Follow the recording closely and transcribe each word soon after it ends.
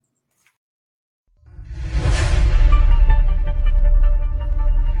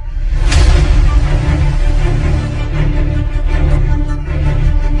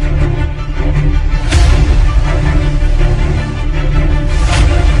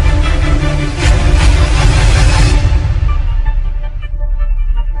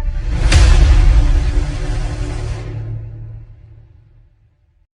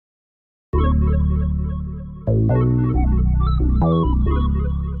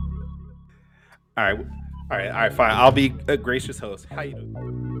All right, fine. I'll be a gracious host. How you doing?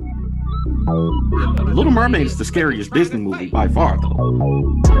 Little Mermaid is the scariest Disney movie by far, though.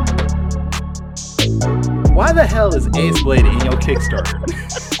 Why the hell is Ace Blade in your Kickstarter?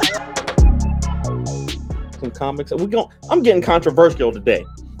 Some comics. I'm getting controversial today.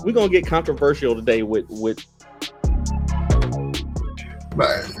 We're gonna get controversial today with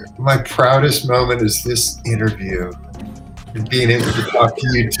my proudest moment is this interview and being able to talk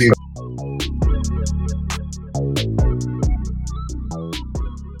to you two.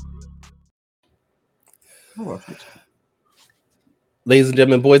 Ladies and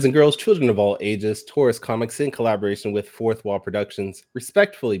gentlemen, boys and girls, children of all ages, Taurus Comics, in collaboration with Fourth Wall Productions,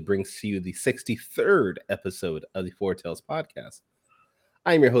 respectfully brings to you the 63rd episode of the Four Tales podcast.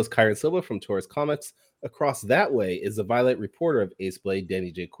 I am your host, Kyron Silva from Taurus Comics. Across that way is the Violet reporter of Ace Blade,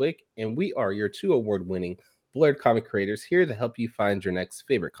 Danny J. Quick, and we are your two award-winning Blurred comic creators here to help you find your next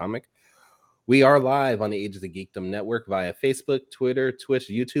favorite comic. We are live on the Ages of Geekdom Network via Facebook, Twitter, Twitch,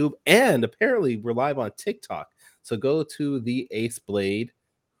 YouTube, and apparently we're live on TikTok. So go to the Ace Blade,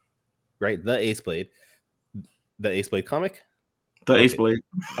 right? The Ace Blade comic. the Ace Blade.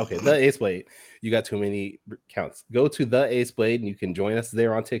 Okay, the Ace Blade. You got too many counts. Go to the Ace Blade and you can join us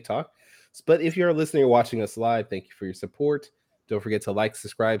there on TikTok. But if you're listening or watching us live, thank you for your support. Don't forget to like,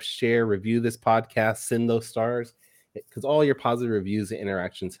 subscribe, share, review this podcast, send those stars, because all your positive reviews and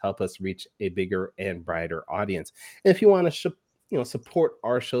interactions help us reach a bigger and brighter audience. And if you want to support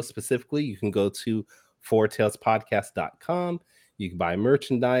our show specifically, you can go to fourtalespodcast.com. You can buy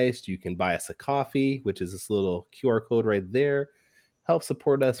merchandise. You can buy us a coffee, which is this little QR code right there. Help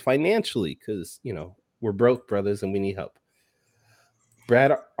support us financially because, we're broke, brothers, and we need help.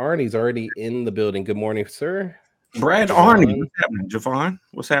 Brad Arnie's already in the building. Good morning, sir. Brad Arnie. What's happening, Javon?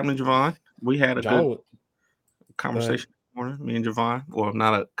 What's happening, Javon? We had a good conversation this morning, me and Javon. Well,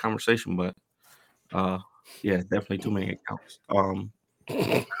 not a conversation, but definitely too many accounts.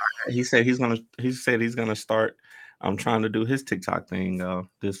 He said he's gonna start trying to do his TikTok thing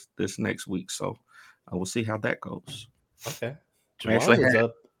this next week. So we'll see how that goes. Okay.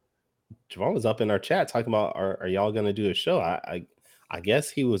 Javon was up in our chat talking about are y'all gonna do a show? I guess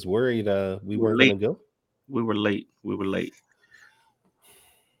he was worried we weren't gonna go. We were late. We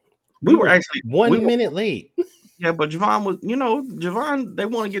were actually 1 minute late. Yeah, but Javon was, Javon, they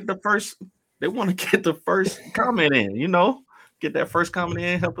want to get the first comment in, get that first comment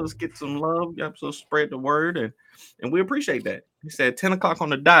in, help us get some love, help us spread the word, and we appreciate that. He said 10 o'clock on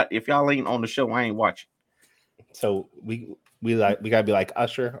the dot. If y'all ain't on the show, I ain't watching. So we gotta be like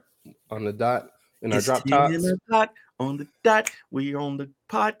Usher on the dot in our drop tops. On the dot, we on the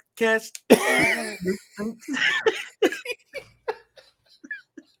podcast.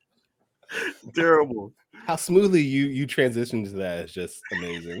 Terrible. How smoothly you transitioned to that is just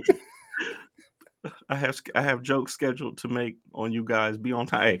amazing. I have jokes scheduled to make on you guys. Be on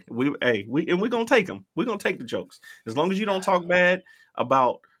time. We're gonna take them. We're gonna take the jokes as long as you don't talk bad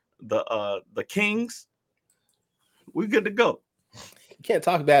about the Kings. We're good to go. You can't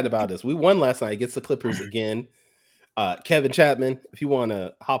talk bad about us. We won last night against the Clippers again. Kevin Chapman, if you want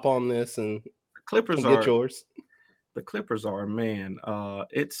to hop on this and Clippers get yours. The Clippers are, man.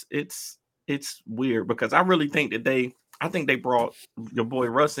 It's weird because I really think that they brought your boy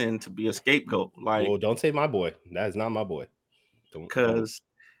Russ in to be a scapegoat. Like, well, don't say my boy. That is not my boy. Because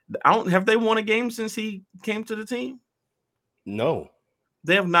have they won a game since he came to the team? No,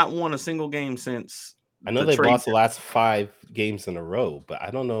 they have not won a single game since. I know they've lost the last 5 games in a row, but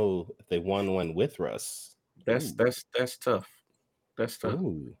I don't know if they won one with Russ. That's tough. That's tough.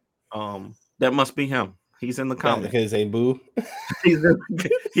 Ooh. That must be him. He's in the comments. His name Boo.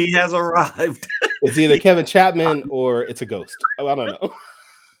 He has arrived. It's either Kevin Chapman or it's a ghost. I don't know.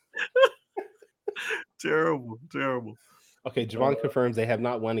 Terrible. Okay, Javon confirms they have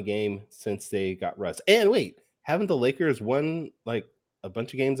not won a game since they got Russ. And wait, haven't the Lakers won like a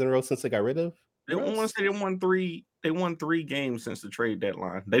bunch of games in a row since they got rid of? They won 3. They won 3 games since the trade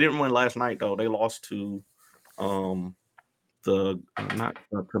deadline. They didn't win last night though. They lost to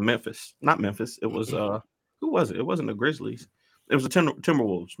Memphis. Not Memphis. It was who was it? It wasn't the Grizzlies. It was the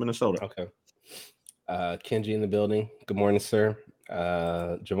Timberwolves, Minnesota. Okay. Kenji in the building. Good morning, sir.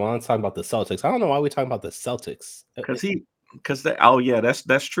 Javon's talking about the Celtics. I don't know why we're talking about the Celtics. That's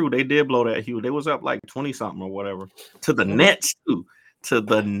true. They did blow that huge. They was up like 20 something or whatever to the Nets too. To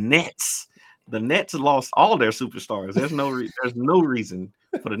the Nets. The Nets lost all their superstars. There's no reason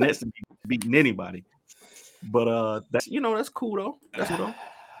for the Nets to be beating anybody. But that's cool though. That's cool though.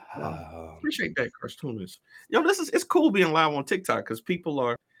 Appreciate that, cartoonist. It's cool being live on TikTok because people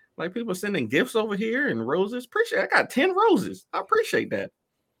are sending gifts over here and roses. I got 10 roses. I appreciate that.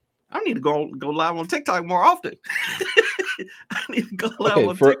 I need to go live on TikTok more often. I need to go live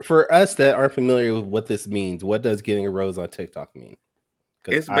on TikTok. For us that aren't familiar with what this means, what does getting a rose on TikTok mean?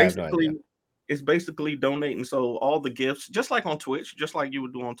 It's basically donating. So all the gifts, just like on Twitch, just like you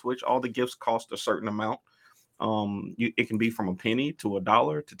would do on Twitch, all the gifts cost a certain amount. It can be from a penny to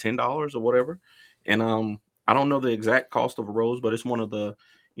 $1 to $10 or whatever. And I don't know the exact cost of a rose, but it's one of the,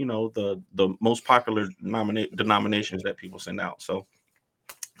 the most popular denominations that people send out. So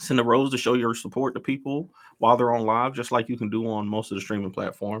send a rose to show your support to people while they're on live, just like you can do on most of the streaming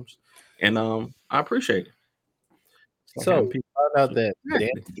platforms. And I appreciate it. So we found out that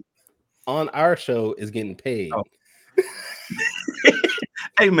Danny on our show is getting paid. Oh.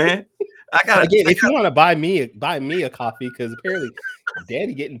 Hey man, if you want to buy me a coffee, because apparently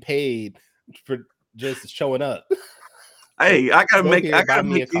Danny getting paid for just showing up. Hey, I gotta make me a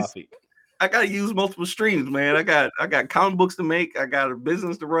coffee. I gotta use multiple streams, man. I got comic books to make. I got a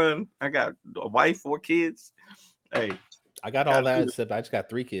business to run. I got a wife, 4 kids. Hey, I got all that except I just got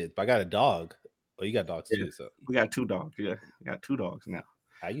 3 kids, but I got a dog. Oh, you got dogs too, so we got 2 dogs. Yeah, we got 2 dogs now.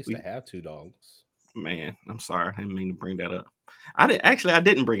 I used to have 2 dogs. Man, I'm sorry. I didn't mean to bring that up. I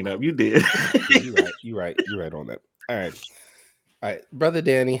didn't bring it up. You did. You're right on that. All right, brother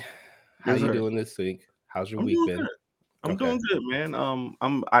Danny, how you doing this week? How's your week been? I'm doing good, man.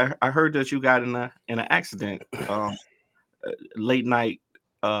 I heard that you got in an accident late night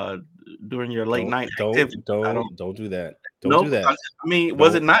during your late night activity. Don't do that. Don't do that. I mean,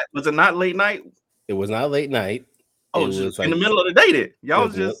 was it not late night? It was not late night. Oh, it was in the middle of the day. Then y'all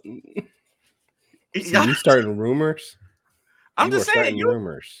was just you starting rumors. I'm just saying, you're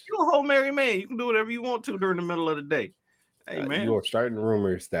a whole married man. You can do whatever you want to during the middle of the day. Hey man, you are starting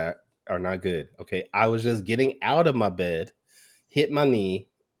rumors that are not good. Okay, I was just getting out of my bed, hit my knee,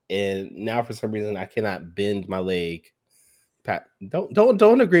 and now for some reason I cannot bend my leg. Pat,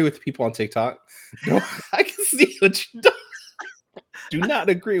 don't agree with the people on TikTok. I can see what you do. Do not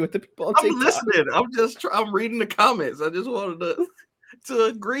agree with the people on TikTok. I'm listening. I'm reading the comments. I just wanted to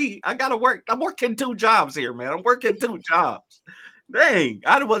agree. I gotta work. I'm working 2 jobs here, man. I'm working 2 jobs. Dang,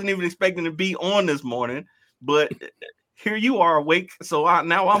 I wasn't even expecting to be on this morning, but here you are awake. So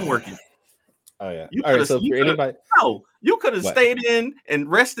now I'm working. Oh yeah. All right. So for anybody, you could have stayed in and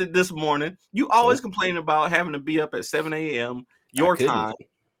rested this morning. You always complain about having to be up at 7 a.m. your time,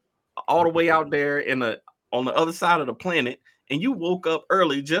 all the way out there on the other side of the planet, and you woke up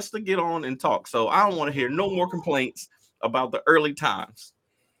early just to get on and talk. So I don't want to hear no more complaints about the early times.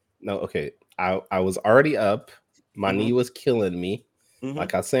 No, okay. I was already up. My knee was killing me.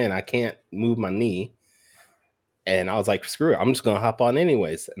 Like I was saying, I can't move my knee. And I was like, screw it, I'm just gonna hop on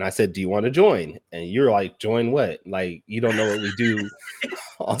anyways. And I said, do you want to join? And you're like, join what? Like, you don't know what we do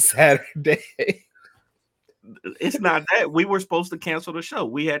on Saturday. It's not that. We were supposed to cancel the show.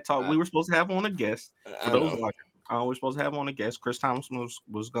 We had talked. We were supposed to have on a guest. For those watching, we're supposed to have on a guest. Chris Thompson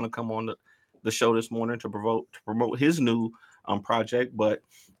was going to come on the show this morning to promote his new project, but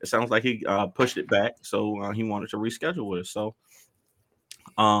it sounds like he pushed it back. So he wanted to reschedule with us. So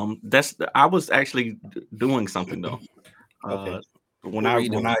I was actually doing something though. Okay. When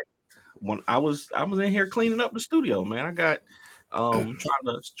I was in here cleaning up the studio, man. I got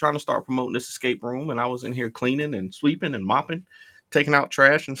trying to start promoting this escape room, and I was in here cleaning and sweeping and mopping, taking out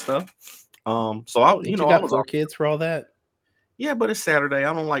trash and stuff. So I got 4 kids for all that. Yeah, but it's Saturday.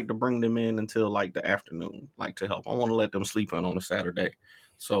 I don't like to bring them in until like the afternoon, like to help. I want to let them sleep in on a Saturday.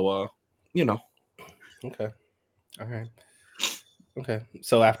 So Okay. All right. Okay.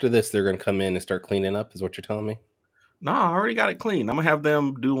 So after this, they're gonna come in and start cleaning up, is what you're telling me? No, I already got it clean. I'm gonna have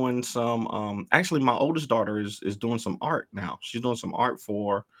them doing some. Actually, my oldest daughter is doing some art now. She's doing some art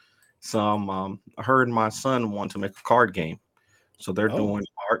for some. Her and my son want to make a card game, so they're doing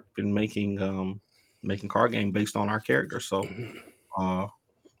art and making card game based on our characters. So,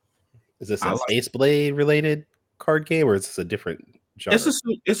 is this an Ace Blade related card game, or is this a different genre?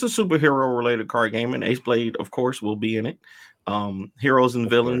 It's a superhero related card game, and Ace Blade, of course, will be in it. Heroes and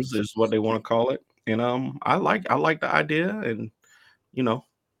Villains is what they want to call it. And I like the idea, and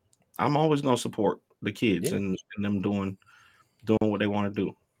I'm always gonna support the kids and them doing what they want to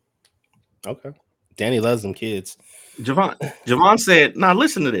do. Okay. Danny loves them kids. Javon said, now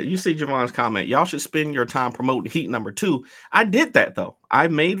listen to this. You see Javon's comment. Y'all should spend your time promoting Heat number 2. I did that though. I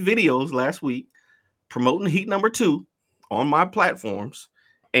made videos last week promoting Heat number 2 on my platforms.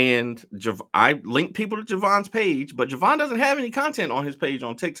 And I linked people to Javon's page, but Javon doesn't have any content on his page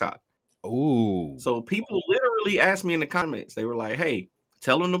on TikTok. Ooh. So people literally asked me in the comments. They were like, "Hey,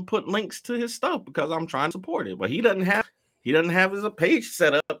 tell him to put links to his stuff because I'm trying to support it." But he doesn't have his page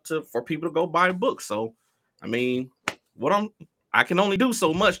set up for people to go buy books. So, I mean, what I'm I can only do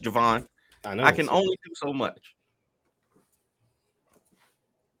so much, Javon. I know. I can only do so much.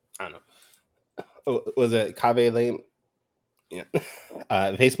 I know. Oh, was it Kave Lane? Yeah.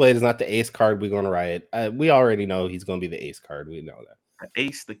 Faceblade is not the ace card we're going to riot. We already know he's going to be the ace card. We know that.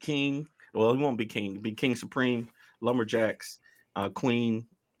 Ace, the king. Well, he won't be king. Be King Supreme, Lumberjacks, Queen,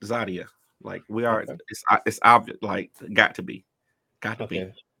 Zadia. Like we are. Okay. It's obvious. Like got to be.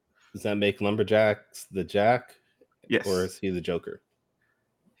 Be. Does that make Lumberjacks the Jack? Yes. Or is he the Joker?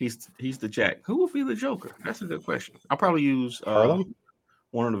 He's the Jack. Who will be the Joker? That's a good question. I'll probably use Harlem,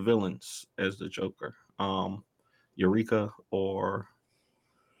 one of the villains as the Joker. Eureka or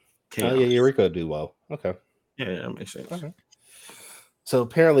Chaos. Oh yeah, Eureka would do well. Okay. Yeah, that makes sense. Okay. So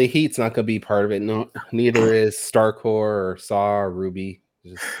apparently Heat's not going to be part of it. No, neither is Starcore or Saw or Ruby.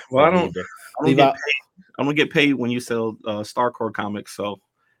 Just well, I don't get paid. I'm gonna get paid when you sell Starcore comics, so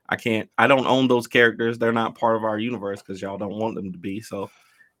I don't own those characters. They're not part of our universe because y'all don't want them to be. So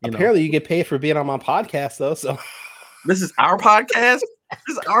apparently you get paid for being on my podcast though. So this is our podcast.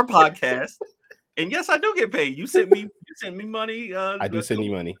 This is our podcast. And yes, I do get paid. You sent me money. I do send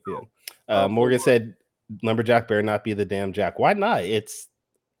you money. Yeah. Morgan said Lumberjack better not be the damn Jack. Why not? It's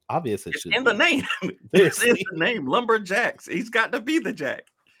obvious. It's in the name. It's in the name. Lumberjacks. He's got to be the Jack.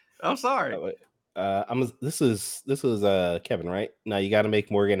 I'm sorry. This is Kevin, right? Now you got to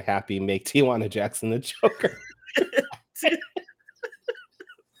make Morgan happy. Make Tijuana Jackson the Joker.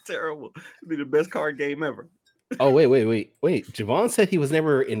 Terrible. It'd be the best card game ever. Oh, wait. Javon said he was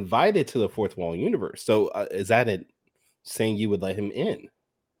never invited to the Fourth Wall universe. So is that it saying you would let him in?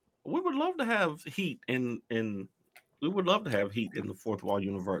 We would love to have Heat in we would love to have Heat in the Fourth Wall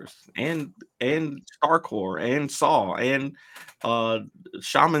universe and Starcore and Saw and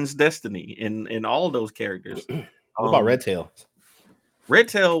Shaman's Destiny and all of those characters. What about Red Tail? Red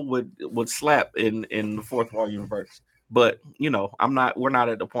Tail would slap in the Fourth Wall universe. But we're not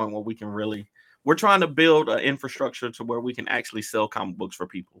at the point where we can really. We're trying to build an infrastructure to where we can actually sell comic books for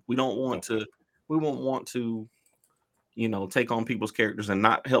people. We don't want to. We won't want to, take on people's characters and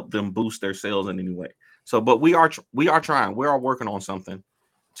not help them boost their sales in any way. So, but we are trying. We are working on something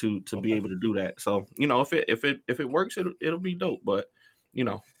to be able to do that. So, if it works, it'll be dope. But, me,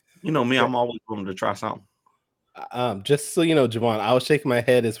 I'm always willing to try something. Just so you know, Javon, I was shaking my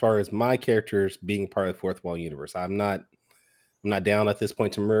head as far as my characters being part of the Fourth Wall universe. I'm not down at this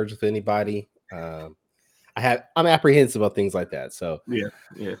point to merge with anybody. I'm apprehensive about things like that. So yeah,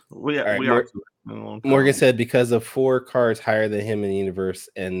 we are. Morgan said because of 4 cards higher than him in the universe,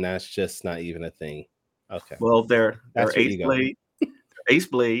 and that's just not even a thing. Okay. Well, they're Ace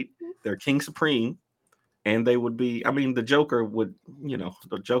Blade, they're King Supreme, and they would be. I mean, the Joker would.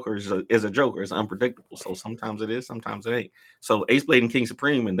 The Joker is a Joker. It's unpredictable. So sometimes it is, sometimes it ain't. So Ace Blade and King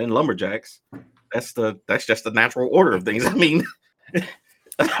Supreme, and then Lumberjacks. That's just the natural order of things. I mean.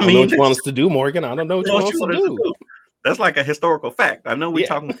 I don't know what you want us to do, Morgan. I don't know what you want us to do. That's like a historical fact. I know we're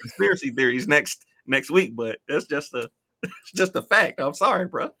talking conspiracy theories next week, but it's just a fact. I'm sorry,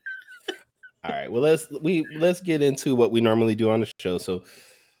 bro. All right. Well, let's get into what we normally do on the show. So,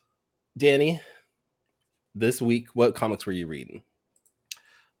 Danny, this week, what comics were you reading?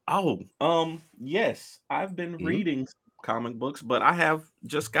 Oh, yes, I've been reading comic books, but I have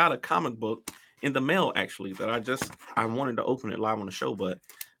just got a comic book in the mail actually that I wanted to open it live on the show, but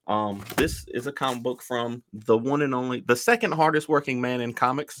this is a comic book from the one and only, the second hardest working man in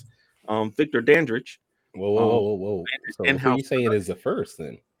comics, Victor Dandridge. Whoa. So who are you saying it is the first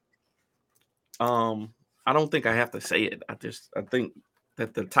then? I don't think I have to say it. I think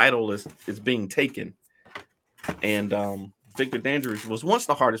that the title is being taken, and Victor Dandridge was once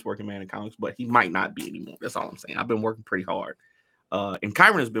the hardest working man in comics, but he might not be anymore. That's all I'm saying. I've been working pretty hard, and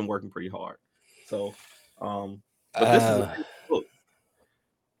Kyron has been working pretty hard. So, but this is a book,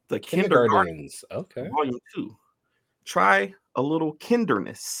 The Kindergartens, okay, Volume 2. Try a little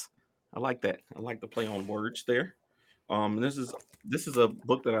kinderness. I like that. I like the play on words there. This is a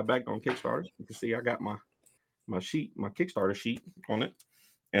book that I backed on Kickstarter. You can see I got my Kickstarter sheet on it,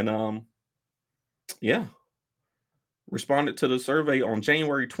 and responded to the survey on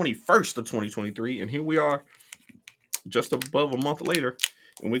January 21st of 2023, and here we are, just above a month later,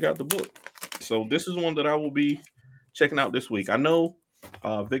 and we got the book. So this is one that I will be checking out this week. I know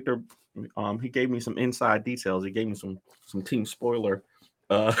Victor, he gave me some inside details. He gave me some team spoiler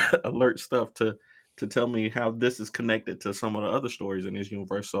alert stuff to tell me how this is connected to some of the other stories in this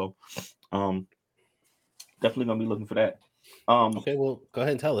universe. So definitely gonna be looking for that. Okay, well, go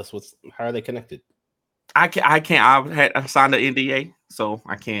ahead and tell us how are they connected? I can't. I signed an NDA, so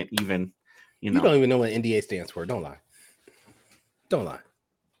I can't even. You don't even know what NDA stands for. Don't lie. Don't lie.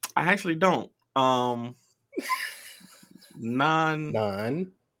 I actually don't.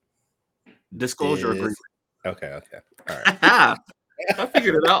 non-disclosure agreement. Okay. All right. I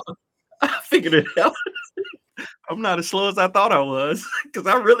figured it out. I'm not as slow as I thought I was because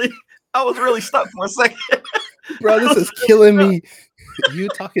I was really stuck for a second. Bro, this is killing me. You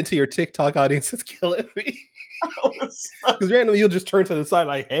talking to your TikTok audience is killing me. Because randomly you'll just turn to the side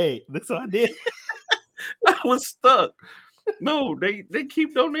like, hey, this is what I did. I was stuck. No, they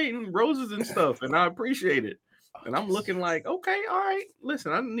keep donating roses and stuff, and I appreciate it. And I'm looking like, okay, all right.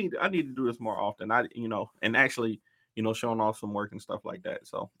 Listen, I need to do this more often. And actually, showing off some work and stuff like that.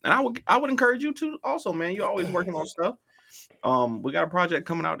 So, and I would encourage you to also, man. You're always working on stuff. We got a project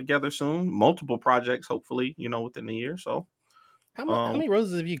coming out together soon. Multiple projects, hopefully, within the year. So, how many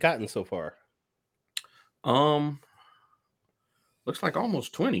roses have you gotten so far? Looks like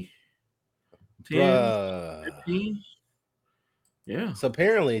almost 20. 10, 15. Yeah. So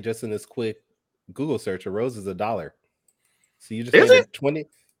apparently, just in this quick Google search, a rose is $1. So you just made it 20.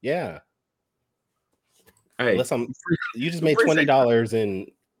 Yeah. Hey, you just made $20 in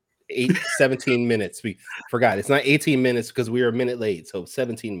 17 minutes. We forgot it's not 18 minutes because we were a minute late. So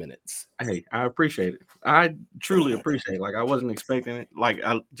 17 minutes. Hey, I appreciate it. I truly appreciate it. Like I wasn't expecting it. Like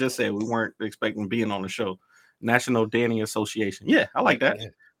I just said, we weren't expecting being on the show. National Danny Association. Yeah, I like that. Yeah.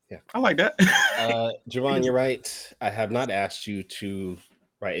 I like that. Javon, you're right. I have not asked you to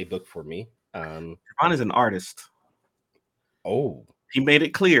write a book for me. Javon is an artist. Oh. He made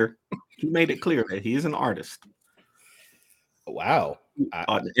it clear. That he is an artist. Wow.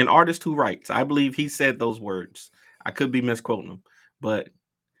 An artist who writes. I believe he said those words. I could be misquoting them. But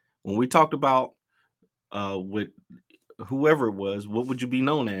when we talked about with whoever it was, what would you be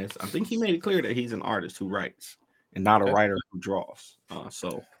known as? I think he made it clear that he's an artist who writes and not a writer who draws.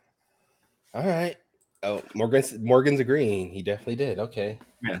 So. All right. Oh, Morgan's agreeing. He definitely did. Okay.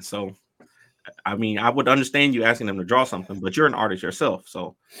 Yeah. So, I mean, I would understand you asking them to draw something, but you're an artist yourself.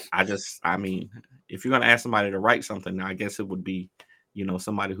 So, if you're going to ask somebody to write something, I guess it would be,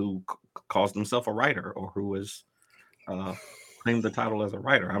 somebody who calls themselves a writer or who is claimed the title as a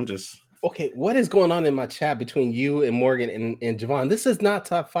writer. I'm just. Okay. What is going on in my chat between you and Morgan and Javon? This is not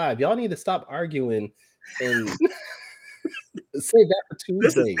top 5. Y'all need to stop arguing and. Save that for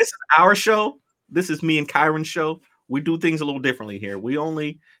Tuesday. This is our show. This is me and Kyron's show. We do things a little differently here. We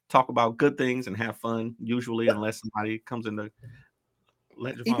only talk about good things and have fun, usually, unless somebody comes in to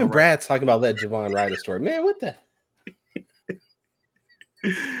let Javon Even Brad's talking about let Javon write a story. Man, what the?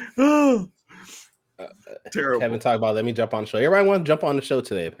 Terrible. Kevin talked about let me jump on the show. Everybody wants to jump on the show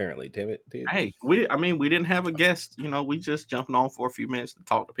today, apparently. Damn it. Dude. Hey, we didn't have a guest. We just jumping on for a few minutes to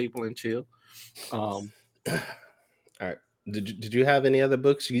talk to people and chill. All right. Did you have any other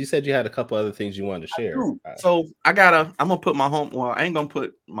books? You said you had a couple other things you wanted to share. So I'm gonna put my I ain't gonna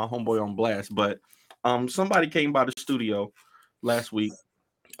put my homeboy on blast, but somebody came by the studio last week.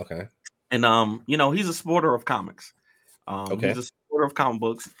 Okay. And he's a supporter of comics. He's a supporter of comic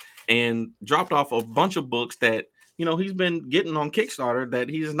books and dropped off a bunch of books that he's been getting on Kickstarter that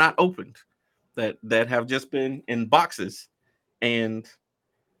he's not opened, that have just been in boxes and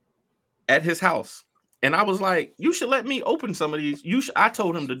at his house. And I was like, you should let me open some of these. I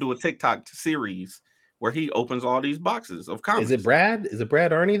told him to do a TikTok series where he opens all these boxes of comics. Is it Brad? Is it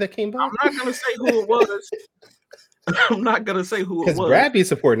Brad Arney that came by? I'm not going to say who it was. I'm not going to say who it was. Because Brad be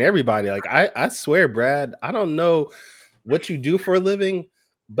supporting everybody. Like, I swear, Brad, I don't know what you do for a living,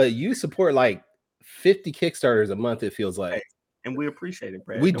 but you support like 50 Kickstarters a month, it feels like. And we appreciate it,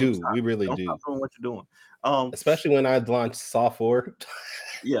 Brad. We do. We really do. Stop doing what you're doing. Especially when I launched Saw 4.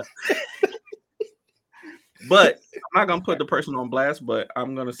 Yeah. But I'm not gonna put the person on blast, but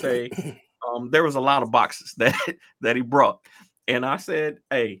I'm gonna say there was a lot of boxes that he brought. And I said,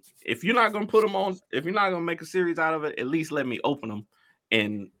 hey, if you're not gonna put them on, if you're not gonna make a series out of it, at least let me open them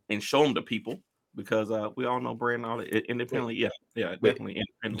and show them to people, because we all know Brandon all independently. Yeah, definitely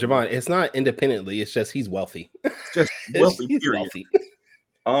independently. Javon, it's not independently, it's just he's wealthy. Just wealthy, he's period.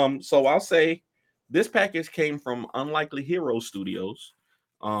 Wealthy. So I'll say this package came from Unlikely Hero Studios.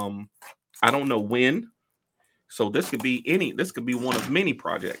 I don't know when. So this could be one of many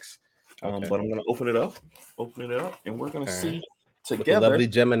projects. Okay. But I'm gonna open it up, and we're gonna see together. With the lovely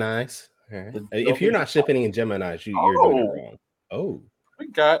Geminis. Right. If you're not shipping in Geminis, you're doing it wrong. Oh, we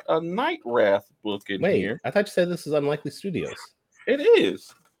got a Night Wrath book in here. I thought you said this is Unlikely Studios. It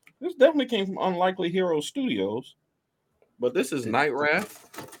is. This definitely came from Unlikely Hero Studios, but this is Night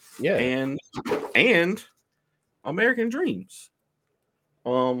Wrath. Yeah, and American Dreams.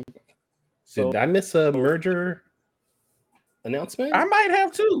 Did I miss a merger announcement? I might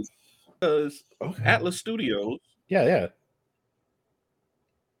have too, because Atlas Studios. Yeah.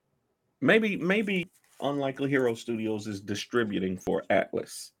 Maybe Unlikely Hero Studios is distributing for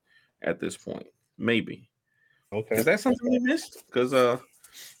Atlas at this point. Maybe. Okay. Is that something we missed? Because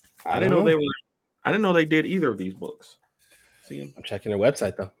I didn't know they were. I didn't know they did either of these books. See, I'm checking their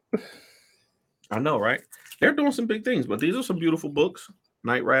website though. I know, right? They're doing some big things, but these are some beautiful books.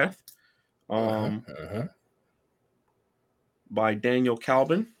 Night Wrath, by Daniel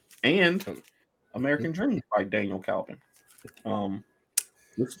Calvin, and American Dream by Daniel Calvin.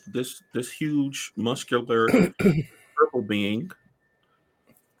 This huge muscular purple being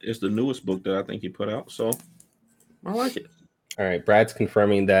is the newest book that I think he put out. So I like it. All right, Brad's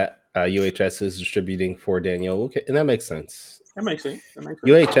confirming that UHS is distributing for Daniel. Okay, and that makes sense. That makes sense.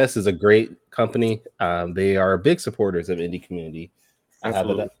 UHS is a great company. They are big supporters of indie community.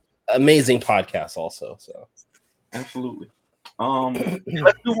 Absolutely. Have an amazing podcast also. So absolutely.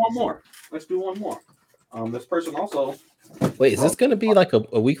 Let's do one more. This person also. Wait, is this going to be like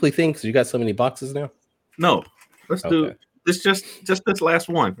a weekly thing? Because you got so many boxes now. No, let's do this. Just this last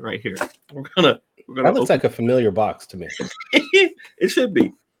one right here. We're gonna. That looks like a familiar box to me. It should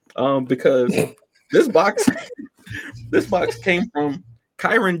be, because this box came from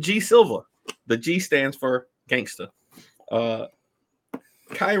Kyron G. Silva. The G stands for gangster.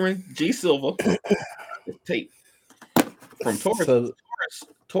 Kyron G. Silva tape from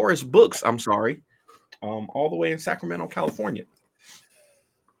Taurus Books. I'm sorry, all the way in Sacramento, California.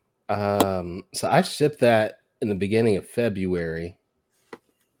 So I shipped that in the beginning of February.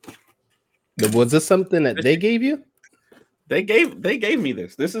 Was this something that they gave you? They gave me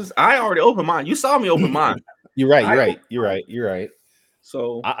this. This is I already opened mine. You saw me open mine. You're right.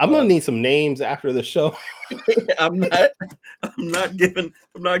 So I'm gonna need some names after the show. I'm not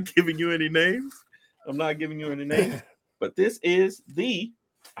giving you any names. But this is the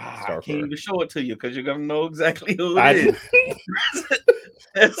I can't even show it to you because you're gonna know exactly who it is.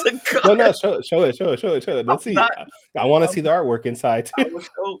 That's a card. No, show it. Let's see. I want to see the artwork inside too.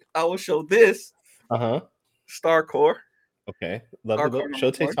 I will show this. Starcore. Okay. Love the book.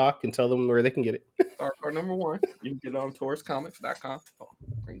 Show TikTok and tell them where they can get it. Starcore #1. You can get it on TaurusComics.com.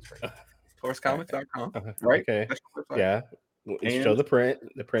 TaurusComics.com. Right? Okay. Yeah. And show the print.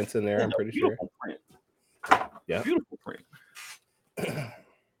 The print's in there, I'm pretty sure. Print. Yeah. Beautiful print.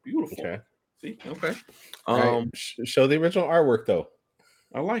 Beautiful. Okay. See? Okay. Right. Show the original artwork though.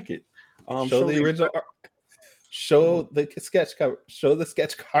 I like it. Show the original art. Show the sketch cover. Show the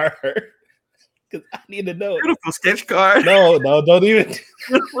sketch card. Because I need to know. Beautiful sketch card. No, don't even.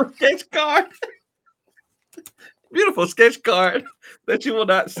 Beautiful sketch card. Beautiful sketch card that you will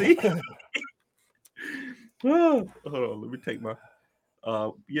not see. Hold on, let me take my.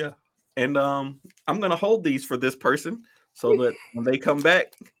 Yeah, and I'm gonna hold these for this person so that when they come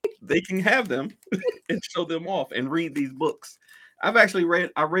back, they can have them and show them off and read these books. I read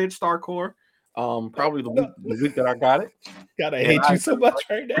Starcore, probably the week that I got it. God, I hate you so much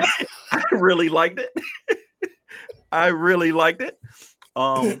right now. I really liked it.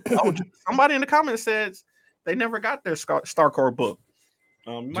 Somebody in the comments says they never got their Starcore book.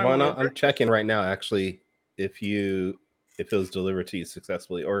 Joanna, I'm checking right now. Actually, if it was delivered to you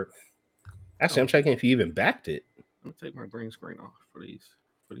successfully, or actually, I'm checking if you even backed it. Let me take my green screen off for these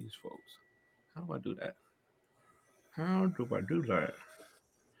folks. How do I do that?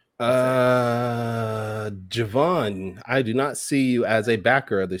 Javon, I do not see you as a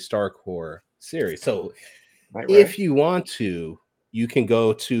backer of the Starcore series. So if you want to, you can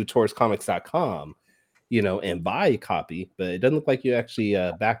go to TaurusComics.com, and buy a copy, but it doesn't look like you actually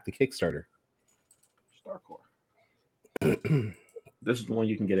backed the Kickstarter. Starcore. This is the one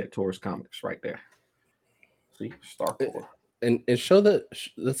you can get at Taurus Comics right there. See, Starcore. And show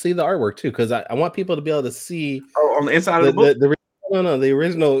let's see the artwork too, because I want people to be able to see. Oh, on the inside of the book. The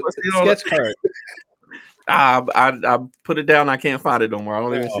original sketch card. I put it down. I can't find it no more. I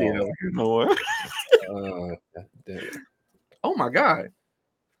don't even see it no more. Oh my God!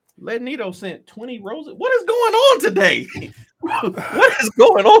 Leonito sent 20 roses. What is going on today? What is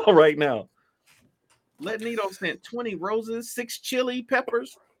going on right now? Leonito sent 20 roses, 6 chili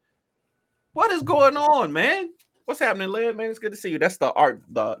peppers. What is going on, man? What's happening, Led? Man, it's good to see you. That's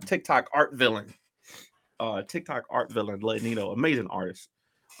the TikTok art villain. TikTok art villain, Leonito. Amazing artist.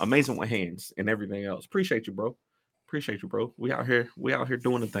 Amazing with hands and everything else. Appreciate you, bro. We out here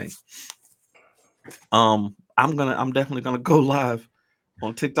doing the thing. I'm definitely gonna go live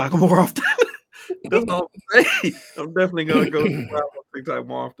on TikTok more often. That's all I'm saying. I'm definitely gonna go live on TikTok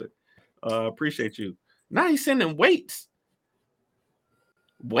more often. Appreciate you. Now he's sending weights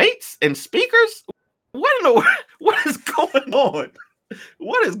and speakers. What is going on?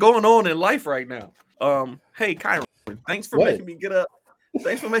 What is going on in life right now? Hey, Kyron, thanks for making me get up.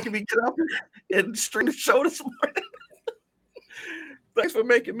 Thanks for making me get up and string the show this morning. Thanks for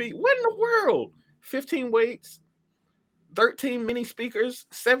making me. What in the world? 15 weights, 13 mini speakers,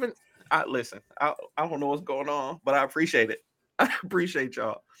 7. Listen, I don't know what's going on, but I appreciate it. I appreciate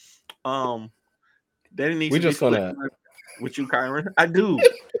y'all. Daddy needs We're to just gonna with you, Kyron. I do.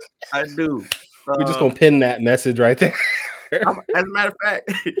 We're just gonna pin that message right there. As a matter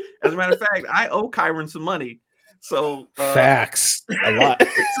of fact, I owe Kyron some money. So facts a lot.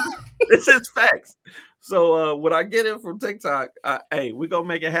 This is facts. So when I get it from TikTok, hey, we're gonna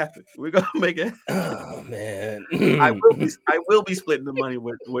make it happen. We're gonna make it happen. Oh man. I will be splitting the money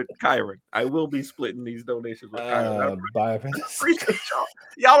with Kyron. I will be splitting these donations with Kyron. I appreciate y'all.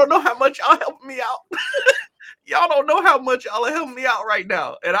 Y'all don't know how much y'all help me out. Y'all don't know how much y'all are helping me out right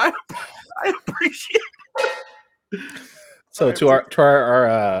now. And I appreciate it. So to our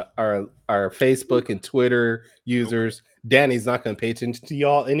Facebook and Twitter users, Danny's not going to pay attention to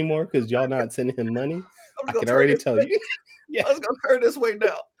y'all anymore because y'all not sending him money. I can already tell you. Yeah, I was going to turn this way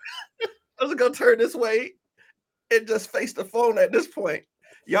now. I was going to turn this way and just face the phone at this point.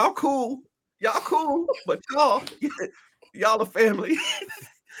 Y'all cool, but y'all a family.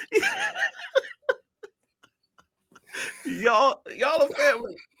 y'all a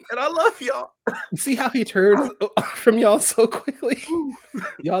family, and I love y'all. You see how he turned from y'all so quickly?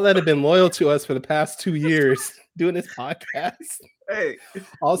 Y'all that have been loyal to us for the past 2 years doing this podcast. Hey,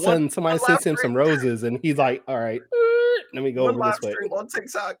 all of a sudden somebody sends him some roses and he's like, all right, let me go over this way. On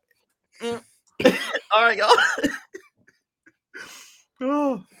TikTok. All right, y'all.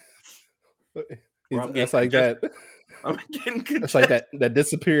 Oh. It's like that. I'm getting good. It's like that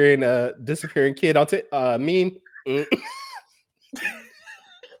disappearing kid. I'll take meme. Hit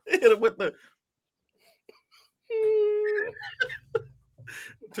it with the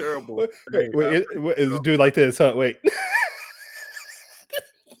terrible. Wait, is dude like this? Huh? Wait.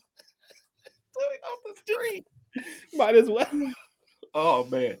 Off the street. Might as well. Oh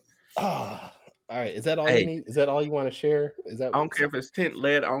man. All right. Is that all you need? Is that all you want to share? Is that? I don't care if it's 10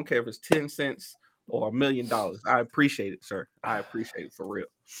 lead. I don't care if it's 10 cents or $1 million. I appreciate it, sir. I appreciate it for real.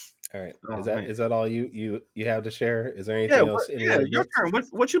 All right. Is that all you have to share? Is there anything else? Your turn.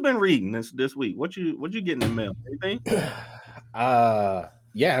 What you been reading this week? What you getting in the mail? Anything?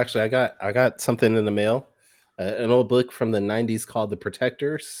 Yeah, actually, I got something in the mail. An old book from the 90s called The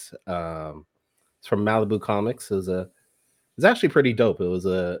Protectors. It's from Malibu Comics. It's actually pretty dope. It was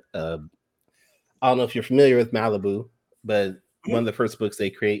I don't know if you're familiar with Malibu, but one of the first books they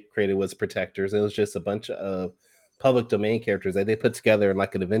created was Protectors. It was just a bunch of public domain characters that they put together in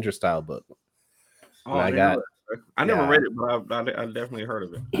like an Avenger style book. Oh, I never read it, but I definitely heard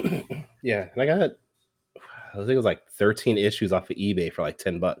of it. Yeah, and I think it was like 13 issues off of eBay for like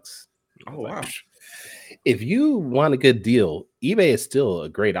 $10. Oh wow! If you want a good deal, eBay is still a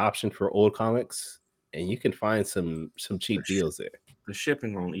great option for old comics, and you can find some cheap deals there. The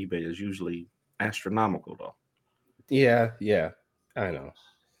shipping on eBay is usually astronomical, though. Yeah, I know.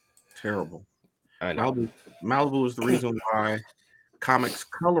 Terrible. I know. Malibu is the reason why comics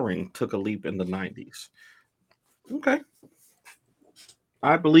coloring took a leap in the 90s. Okay.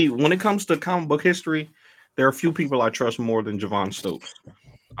 I believe when it comes to comic book history, there are a few people I trust more than Javon Stokes.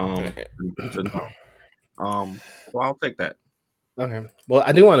 So I'll take that. Okay. Well,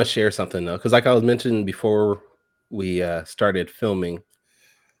 I do want to share something though, because like I was mentioning before we started filming,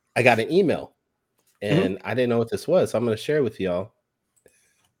 I got an email and I didn't know what this was. So I'm going to share with y'all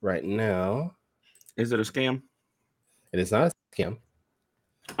right now. Is it a scam? It is not a scam.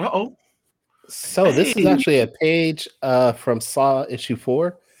 Uh-oh. So this is actually a page from Saw issue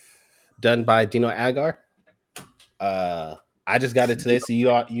 4 done by Dino Agar. I just got it today, so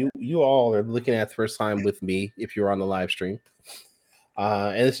you all are looking at the first time with me if you're on the live stream.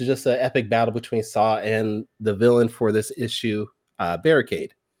 And this is just an epic battle between Saw and the villain for this issue,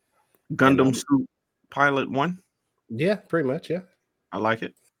 Barricade. Gundam Suit Pilot 1? Yeah, pretty much, yeah. I like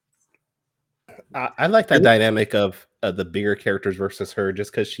it. I like that dynamic of the bigger characters versus her,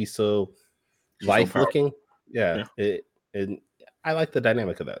 just because she's so life looking. Yeah. I like the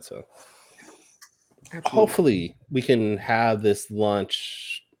dynamic of that. So hopefully we can have this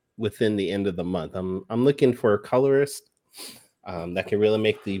launch within the end of the month. I'm looking for a colorist that can really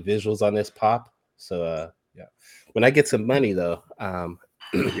make the visuals on this pop. So yeah, when I get some money though,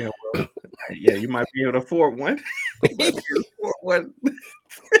 you might be able to afford one.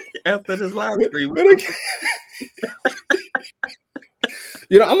 After this live stream. I'm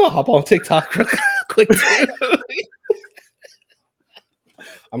gonna hop on TikTok real quick.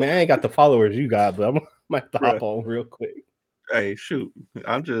 I mean, I ain't got the followers you got, but I might hop on real quick. Hey, shoot.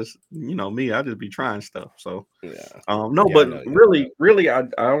 I'm just, me. I just be trying stuff. So Yeah. No, Yeah, but really, I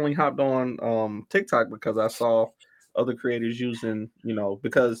only hopped on TikTok because I saw other creators using,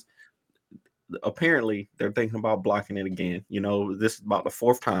 because apparently they're thinking about blocking it again. This is about the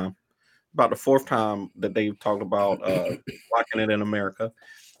fourth time that they've talked about blocking it in America.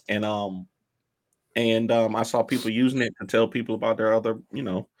 And I saw people using it to tell people about their other,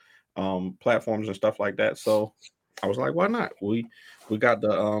 platforms and stuff like that. So I was like, why not? We got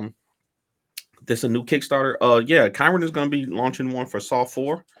the this a new Kickstarter. Yeah, Kyron is going to be launching one for Saw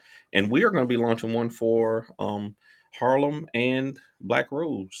 4, and we are going to be launching one for Harlem and Black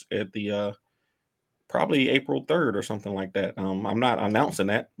Rose at the probably April 3rd or something like that. I'm not announcing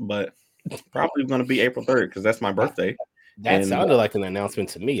that, but probably going to be April 3rd because that's my birthday. That sounded like an announcement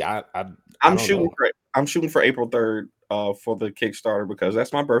to me. I'm shooting for April 3rd for the Kickstarter because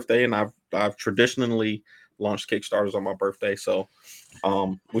that's my birthday, and I've traditionally launched Kickstarters on my birthday. So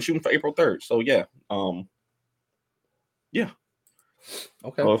we're shooting for April 3rd. So yeah. Yeah.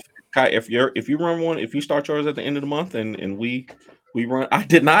 Okay. Well, if you run one, if you start yours at the end of the month and we run, I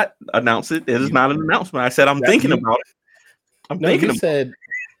did not announce it. It is not an announcement. I said I'm thinking about it. You said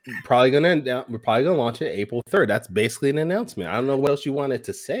we're probably gonna launch it April 3rd. That's basically an announcement. I don't know what else you wanted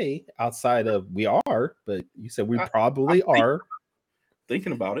to say outside of we are, but you said we probably are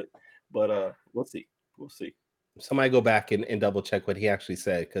thinking about it. But we'll see. Somebody go back and double check what he actually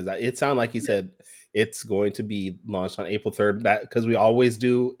said, because it sounded like he said it's going to be launched on April 3rd. That because we always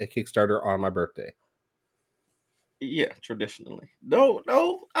do a Kickstarter on my birthday. Yeah, traditionally. No,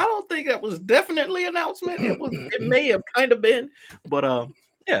 I don't think that was definitely an announcement. It may have kind of been, but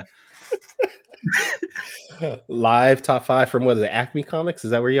yeah. Live top 5 from what is it, Acme Comics?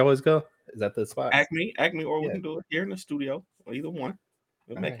 Is that where you always go? Is that the spot? Acme, or we can do it here in the studio, or either one.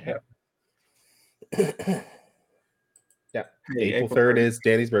 We'll make it happen. Yeah. Hey, April 3rd is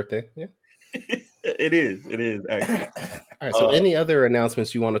Danny's birthday. Yeah. It is actually. All right. So any other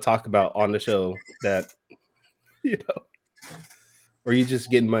announcements you want to talk about on the show that or you just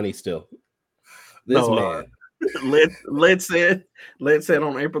getting money still? This man. Led said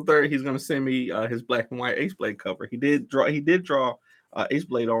on April 3rd he's gonna send me his black and white Ace Blade cover. He did draw Ace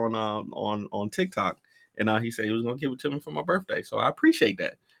Blade on TikTok, and he said he was gonna give it to me for my birthday. So I appreciate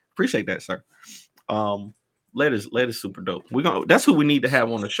that. Sir. Led is super dope. That's who we need to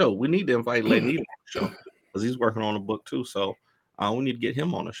have on the show. We need to invite Led Needle on the show because he's working on a book too. So we need to get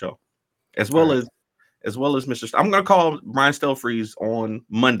him on the show, as well as Mr. I'm gonna call Brian Stelfreeze on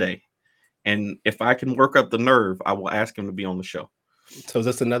Monday. And if I can work up the nerve, I will ask him to be on the show. So is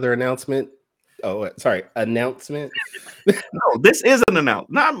this another announcement? Oh, sorry, announcement? No, this is an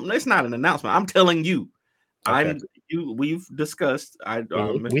announcement. It's not an announcement. I'm telling you. Okay. We've discussed.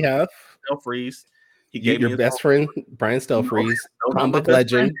 We have Stelfreeze. He gave me your best friend, Brian Stelfreeze, comic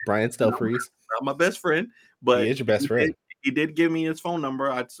legend, Brian Stelfreeze. Not my best friend, but he is your best friend. He did give me his phone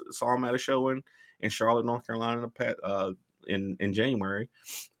number. I saw him at a show in Charlotte, North Carolina, in January.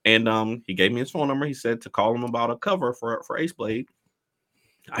 And he gave me his phone number. He said to call him about a cover for Ace Blade.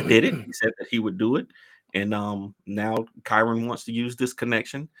 I did it. He said that he would do it. And now Kyron wants to use this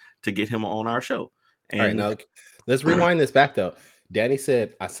connection to get him on our show. And all right, now let's rewind this back though. Danny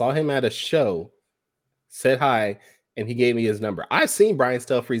said, I saw him at a show, said hi, and he gave me his number. I've seen Brian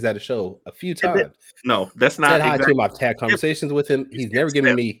Stelfreeze at a show a few times. No, that's not said hi to him. I've had conversations with him. He's never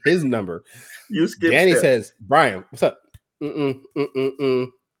given me his number. Danny says, Brian, what's up? And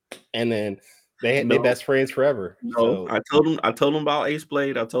then they best friends forever. No, so. I told him about Ace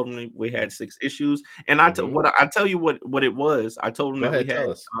Blade. I told him we had 6 issues, and I tell you what it was. I told him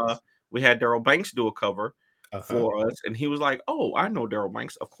we had Daryl Banks do a cover for us, and he was like, "Oh, I know Daryl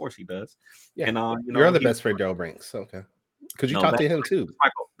Banks. Of course he does." Yeah, and your other best friend Daryl Banks. Okay, because you talked to him too.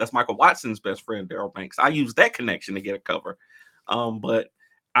 That's Michael Watson's best friend, Daryl Banks. I used that connection to get a cover, but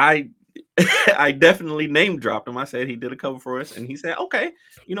I definitely name dropped him. I said he did a cover for us, and he said, "Okay,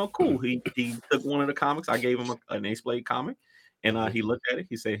 cool." He took one of the comics. I gave him an Ace Blade comic, and he looked at it.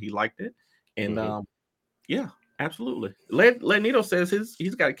 He said he liked it, and yeah, absolutely. Led Nito says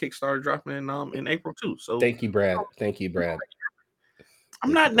he's got a Kickstarter dropping in April too. So thank you, Brad.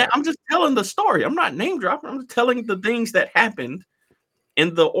 I'm just telling the story. I'm not name dropping. I'm just telling the things that happened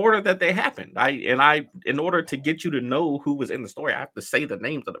in the order that they happened. In order to get you to know who was in the story, I have to say the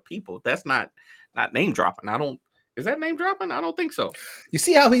names of the people. That's not name dropping. Is that name dropping? I don't think so. You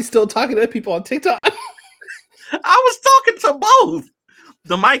see how he's still talking to people on TikTok? I was talking to both.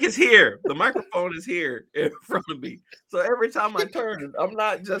 The mic is here. The microphone is here in front of me. So every time I turn, I'm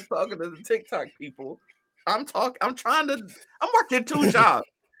not just talking to the TikTok people. I'm working 2 jobs.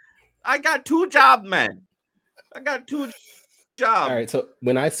 I got 2 jobs, man. I got 2. job. All right, so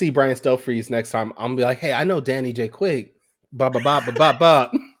when I see Brian Stelfreeze next time, I'm gonna be like, hey, I know Danny J. Quick. Ba.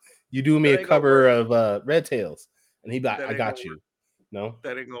 You do me a cover of Red Tails. And he'd be like, I got you. No?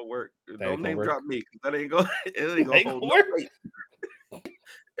 That ain't gonna work. Don't name work. drop me. That ain't gonna hold no weight.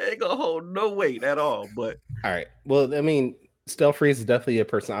 It ain't gonna hold no weight at all. But all right. Well, I mean, Stelfreeze is definitely a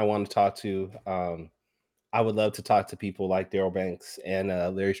person I want to talk to. I would love to talk to people like Daryl Banks and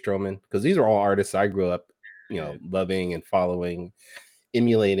Larry Stroman, because these are all artists I grew up, loving and following,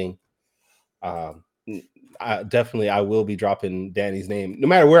 emulating. I will be dropping Danny's name no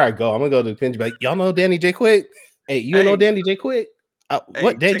matter where I go. I'm gonna go to the pin, be like, y'all know Danny J. Quick? Hey, you know Danny J. Quick?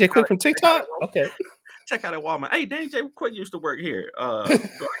 What, Danny J. Quick from TikTok? Okay. Check out at Walmart. Hey, Danny J. Quick used to work here. Do I get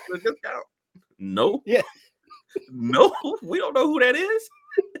a discount? No. Yeah. No, we don't know who that is.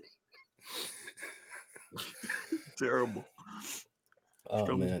 Terrible.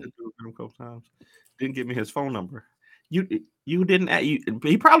 Oh man. A couple times. Didn't give me his phone number. You didn't.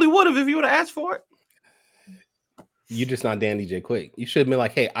 He probably would have if you would have asked for it. You just not Danny J. Quick. You should have been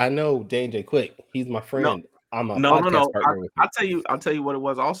like, hey, I know Danny J. Quick. He's my friend. I'm a podcast partner with him. I'll tell you what it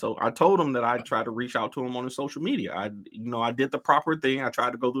was. Also, I told him that I tried to reach out to him on his social media. I did the proper thing. I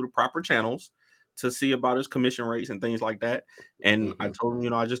tried to go through the proper channels to see about his commission rates and things like that. And I told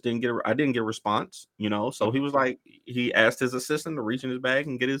him, I just didn't get a response. So he was like, he asked his assistant to reach in his bag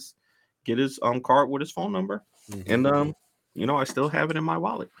and get his card with his phone number. And I still have it in my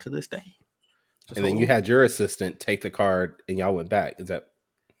wallet to this day. And then you had your assistant take the card and y'all went back. Is that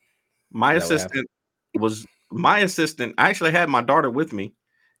my assistant? My assistant. I actually had my daughter with me,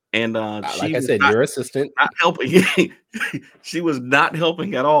 and like I said, your assistant not helping. She was not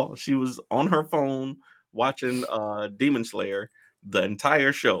helping at all. She was on her phone watching Demon Slayer the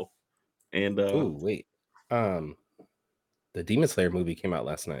entire show. And the Demon Slayer movie came out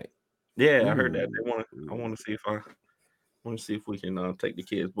last night. Yeah, I heard that. I want to see if we can take the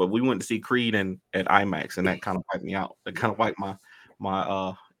kids. But we went to see Creed at IMAX, and that kind of wiped me out. That kind of wiped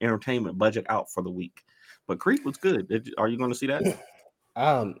my entertainment budget out for the week. But Creed was good. Are you going to see that?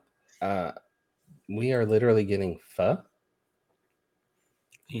 We are literally getting pho.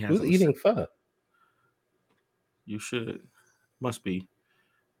 Who's eating pho? You should. Must be.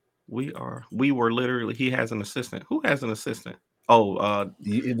 We were literally. He has an assistant. Who has an assistant? Oh, I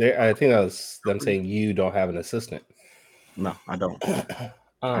think that was them saying you don't have an assistant. No, I don't.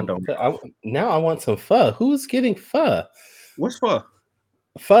 I don't. Now I want some pho. Who's getting pho? What's pho?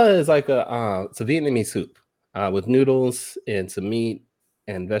 Pho is like it's a Vietnamese soup with noodles and some meat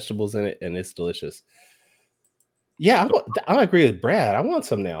and vegetables in it, and it's delicious. Yeah, I agree with Brad. I want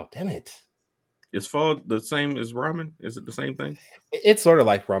some now. Damn it. Is pho the same as ramen? Is it the same thing? It's sort of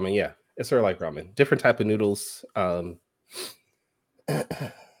like ramen. Yeah, it's sort of like ramen. Different type of noodles. No,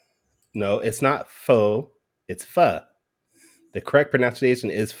 it's not pho. It's pho. The correct pronunciation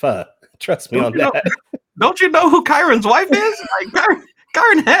is pho. Trust me on that. Don't you know who Kyron's wife is?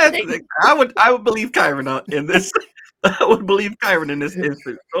 Kyron has. I would believe Kyron in this. I would believe Kyron in this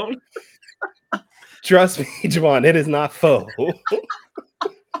instance. Trust me, Javon. It is not pho.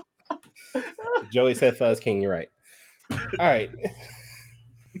 Joey said pho is king. You're right. All right.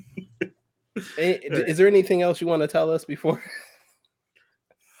 Is there anything else you want to tell us before?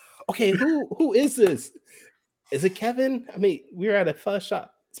 Okay, who is this? Is it Kevin? I mean, we're at a pho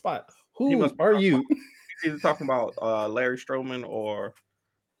shop spot. Who are you? He's either talking about Larry Stroman or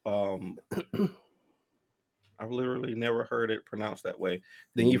I've literally never heard it pronounced that way.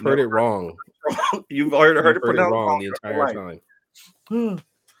 Then you've heard it wrong. You've already heard it pronounced wrong the entire time.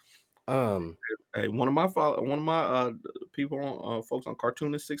 Hey, one of my people, folks on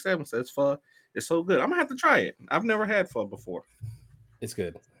Cartoonist 67 says pho is so good. I'm gonna have to try it. I've never had pho before. It's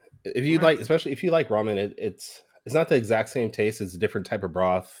good. If you like, especially if you like ramen, it's not the exact same taste. It's a different type of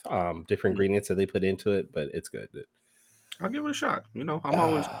broth, different ingredients that they put into it, but it's good. I'll give it a shot. I'm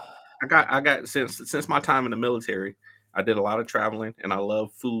always I got since my time in the military, I did a lot of traveling and I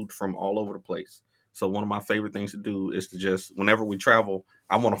love food from all over the place. So one of my favorite things to do is to just whenever we travel,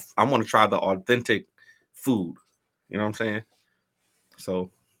 I want to try the authentic food. You know what I'm saying? So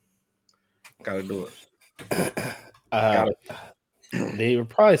gotta do it. They were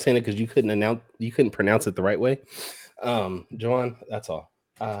probably saying it because you couldn't pronounce it the right way. Joanne, that's all.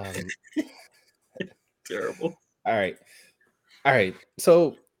 Terrible. All right.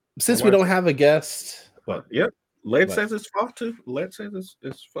 So since we don't have a guest, yep. Led says it's pho too. Led says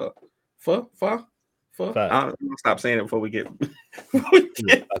it's pho. Pho. I'll stop saying it before we get.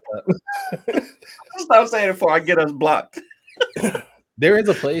 Stop saying it before I get us blocked. There is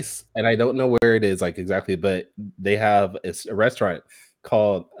a place, and I don't know where it is, like exactly, but they have a restaurant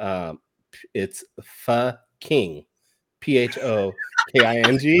called it's Pho King,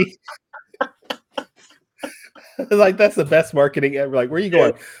 PHOKING. Like that's the best marketing ever. Like, where are you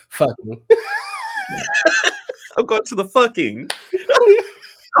going? Fucking. I'm going to the fucking.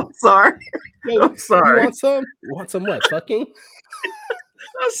 I'm sorry. Yo, I'm sorry. You want some? You want some what? Fucking?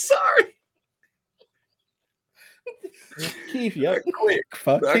 I'm sorry. Keith, yep. I quit.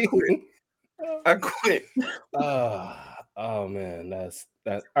 Fucking. I quit. Oh man, that's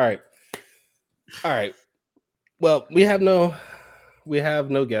that. All right. Well, we have no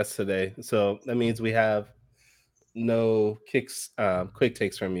guests today, so that means we have no quick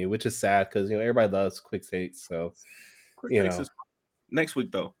takes from you, which is sad because everybody loves quick takes. So Quick takes is next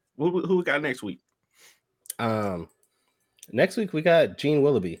week though. Who we got next week? Next week we got Gene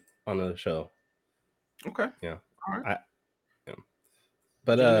Willoughby on the show. Okay. Yeah. All right.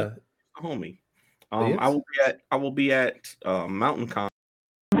 But homie. I will be at Mountain Con.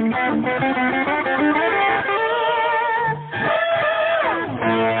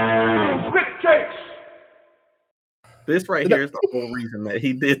 Quick takes. This right here is the whole reason that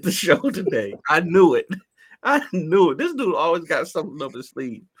he did the show today. I knew it. This dude always got something up his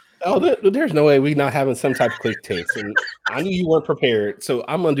sleeve. Oh, there's no way we not having some type of quick takes, and I knew you weren't prepared, so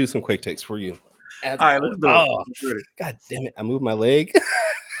I'm gonna do some quick takes for you. All right, let's do it. God damn it! I moved my leg.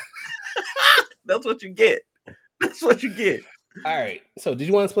 That's what you get. That's what you get. All right. So, did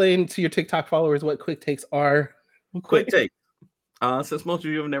you want to explain to your TikTok followers what quick takes are? Quick take. Since most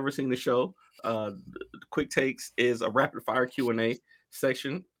of you have never seen the show, quick takes is a rapid fire Q&A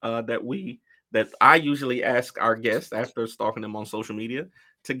section that I usually ask our guests after stalking them on social media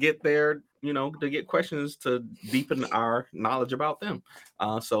to get to get questions to deepen our knowledge about them.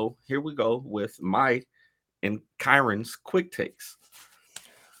 So here we go with my and Kyron's quick takes.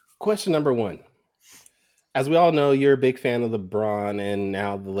 Question number 1. As we all know, you're a big fan of LeBron and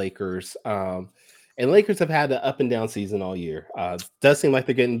now the Lakers. And Lakers have had an up and down season all year. Does seem like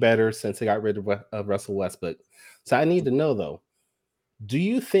they're getting better since they got rid of Russell Westbrook. So I need to know, though, do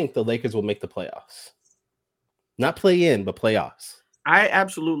you think the Lakers will make the playoffs? Not play in, but playoffs. I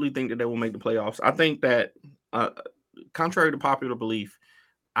absolutely think that they will make the playoffs. I think that, contrary to popular belief,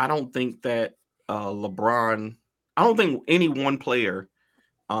 I don't think that LeBron, I don't think any one player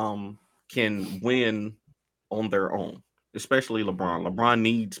can win on their own, especially LeBron. LeBron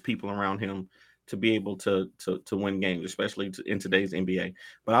needs people around him to be able to win games, especially in today's NBA.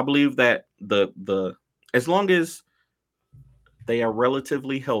 But I believe that the as long as they are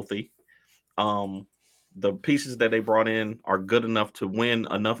relatively healthy, the pieces that they brought in are good enough to win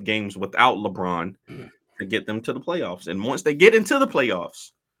enough games without LeBron to get them to the playoffs. And once they get into the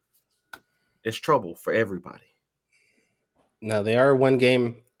playoffs, it's trouble for everybody. Now, they are one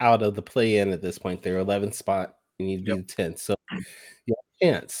game out of the play-in at this point. They're 11th spot. You need to be the 10th. So you have a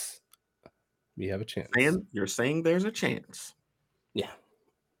chance. You have a chance. And you're saying there's a chance. Yeah.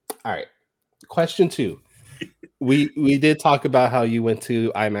 All right. Question 2. We did talk about how you went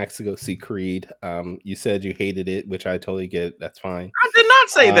to IMAX to go see Creed. You said you hated it, which I totally get. That's fine. I did not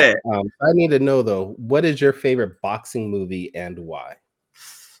say that. I need to know, though, what is your favorite boxing movie and why?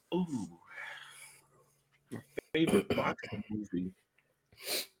 Ooh. My favorite boxing movie.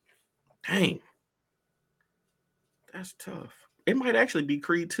 Dang. That's tough. It might actually be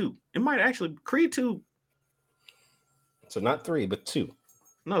Creed 2. Creed 2. So not 3, but 2.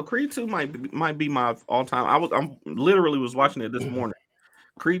 No, Creed 2 might be my all-time. I'm literally was watching it this morning.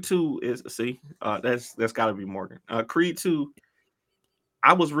 Creed 2 is that's got to be Morgan. Creed 2,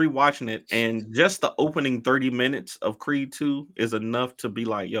 I was rewatching it, and just the opening 30 minutes of Creed 2 is enough to be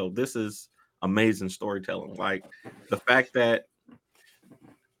like, yo, this is amazing storytelling. Like the fact that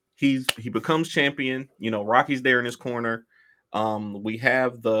he becomes champion, Rocky's there in his corner. We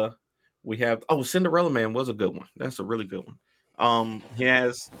have Cinderella Man was a good one. That's a really good one. He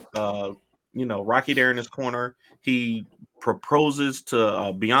has Rocky there in his corner. He proposes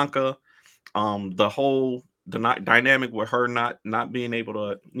to Bianca. The whole dynamic with her not being able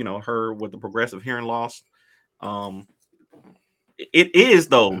to, her with the progressive hearing loss. It is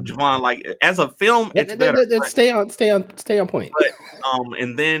though, Javon, like as a film, it's better. Stay on point. But,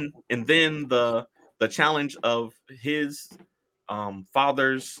 and then the challenge of his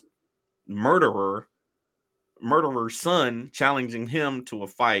father's murderer's son challenging him to a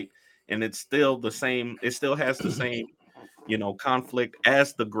fight, and it's still the same. It still has the same, conflict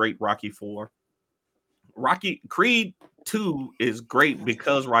as the great Rocky IV. Creed 2 is great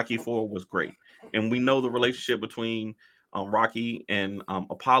because Rocky IV was great, and we know the relationship between Rocky and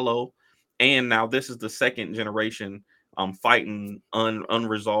Apollo, and now this is the second generation fighting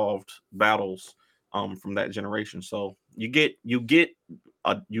unresolved battles from that generation. So you get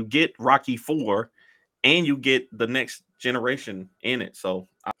Rocky IV and you get the next generation in it. So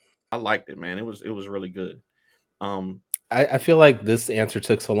I liked it, man. It was really good. I feel like this answer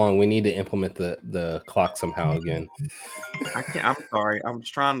took so long. We need to implement the clock somehow again. I can't. I'm sorry. I'm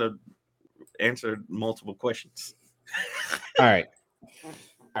just trying to answer multiple questions. All right.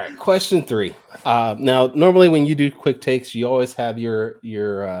 Question 3. Now, normally when you do quick takes, you always have your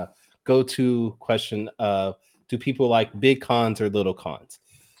go-to question of, do people like big cons or little cons?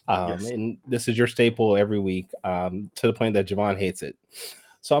 Yes. And this is your staple every week, to the point that Javon hates it.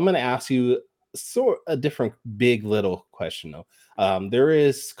 So I'm going to ask you sort a different big little question though. There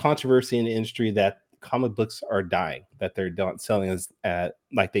is controversy in the industry that comic books are dying, that they're not selling as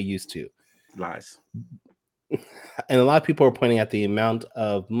like they used to. Lies. And a lot of people are pointing at the amount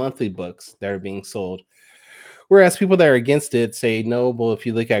of monthly books that are being sold, whereas people that are against it say, no, well, if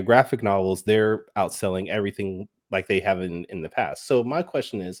you look at graphic novels, they're outselling everything like they have in the past. So my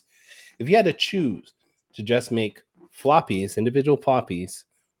question is, if you had to choose to just make floppies, individual floppies,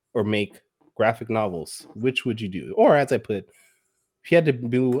 or make graphic novels, which would you do? Or as I put, if you had to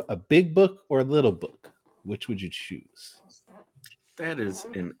do a big book or a little book, which would you choose? That is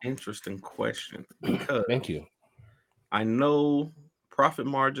an interesting question, because Thank you. I know profit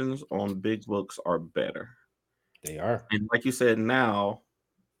margins on big books are better. They are. And like you said, now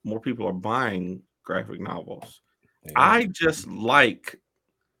more people are buying graphic novels. I just like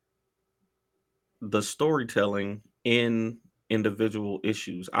the storytelling in individual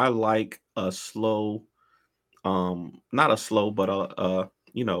issues. I like a slow, not a slow, but a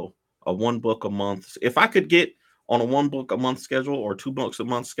one book a month. If I could get on a 1 book a month schedule or 2 books a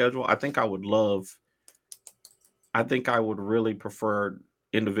month schedule, I think I would really prefer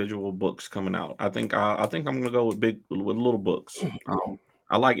individual books coming out. I think I'm going to go with little books.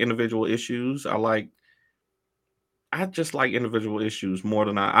 I like individual issues. I just like individual issues more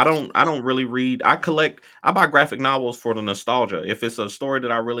than I don't really read. I buy graphic novels for the nostalgia. If it's a story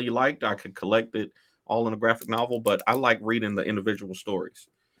that I really liked, I could collect it all in a graphic novel, but I like reading the individual stories.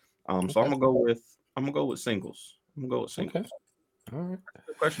 So I'm gonna go with singles. Okay. All right.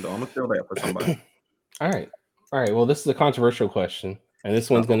 Good question though. I'm gonna steal that for somebody. All right. Well, this is a controversial question, and this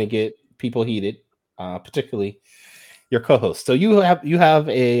one's going to get people heated, particularly your co-host. So you have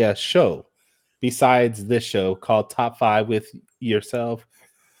a show besides this show called Top 5 with yourself,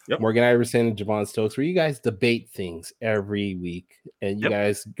 Morgan Iverson, and Javon Stokes, where you guys debate things every week, and you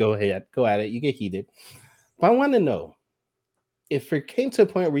guys go at it. You get heated. But I want to know, if it came to a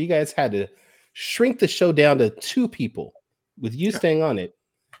point where you guys had to shrink the show down to 2 people, with you staying on it,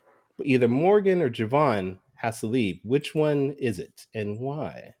 either Morgan or Javon has to leave, which one is it and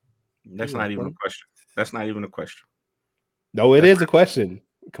why? That's not even a question. That's not even a question. No, it is a question.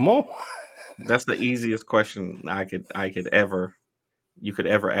 Come on. That's the easiest question you could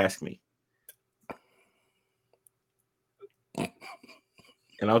ever ask me.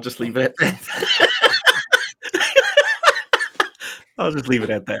 And I'll just leave it at that. I'll just leave it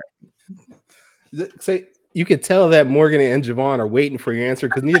at that. Say, you could tell that Morgan and Javon are waiting for your answer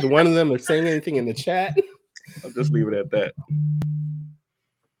because neither one of them are saying anything in the chat. I'll just leave it at that.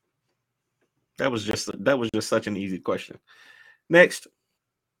 That was just such an easy question. Next.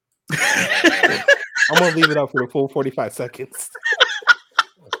 I'm gonna leave it up for the full 45 seconds.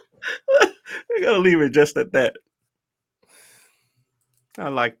 I gotta leave it just at that. I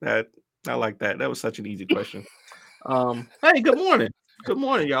like that. That was such an easy question. Hey, good morning. Good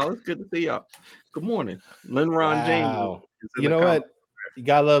morning, y'all. It's good to see y'all. Good morning. Linron James. You know what? You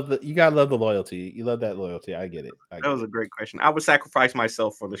gotta love the loyalty. You love that loyalty. I get it. That was a great question. I would sacrifice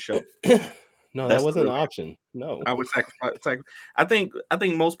myself for the show. No, that wasn't an option. No. I would sacrifice. I think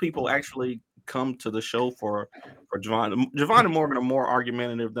most people actually come to the show for Javon. Javon and Morgan are more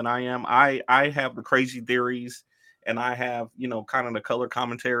argumentative than I am. I have the crazy theories, and I have kind of the color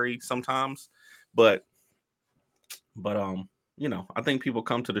commentary sometimes, but I think people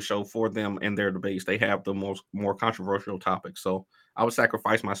come to the show for them and their debates. They have the more controversial topics. So I would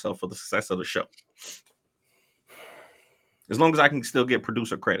sacrifice myself for the success of the show, as long as I can still get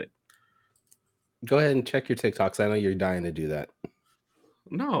producer credit. Go ahead and check your TikToks. I know you're dying to do that.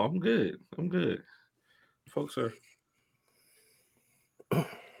 No, I'm good. Folks are.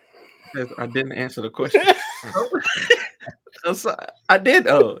 I didn't answer the question. I did.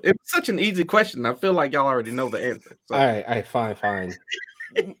 Oh, it was such an easy question. I feel like y'all already know the answer. So. All right, fine.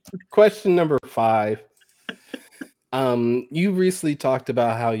 Question number 5. You recently talked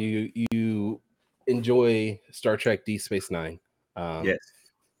about how you enjoy Star Trek Deep Space Nine. Yes.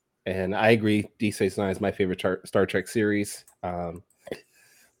 And I agree, Deep Space Nine is my favorite Star Trek series. But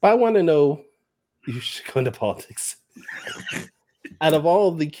I want to know, you should go into politics. Out of all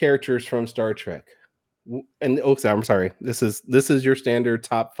of the characters from Star Trek, And I'm sorry. This is your standard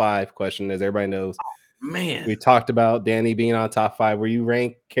top 5 question, as everybody knows. Man, we talked about Danny being on top 5, where you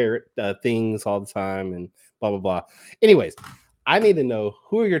rank things all the time and blah blah blah. Anyways, I need to know,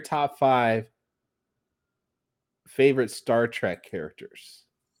 who are your top 5 favorite Star Trek characters?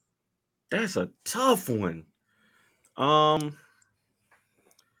 That's a tough one. Number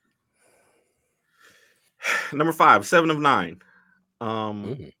 5, 7 of 9.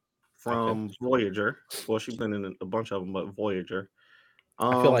 From Voyager. Well, she's been in a bunch of them, but Voyager.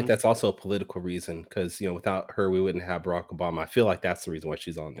 I feel like that's also a political reason, because without her, we wouldn't have Barack Obama. I feel like that's the reason why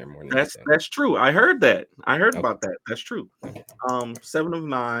she's on there more than anything. That's true. I heard that. I heard about that. That's true. 7 of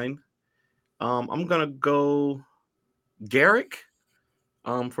 9. I'm gonna go Garak.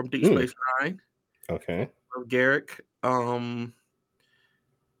 From Deep Space Nine. Okay. Love Garak. Oh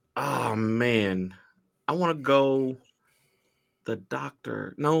man, I want to go the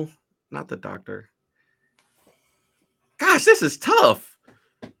Doctor. No, not the Doctor. Gosh, this is tough.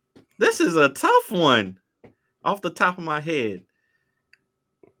 This is a tough one. Off the top of my head,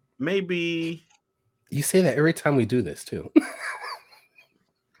 maybe. You say that every time we do this too.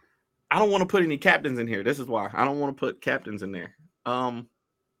 I don't want to put any captains in here. This is why I don't want to put captains in there.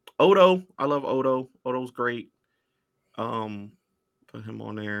 Odo, I love Odo. Odo's great. Put him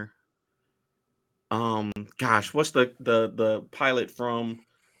on there. Gosh, what's the pilot from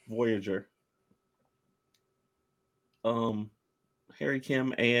Voyager? Harry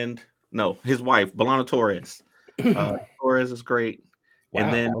Kim and his wife, B'Elanna Torres. Torres is great. Wow,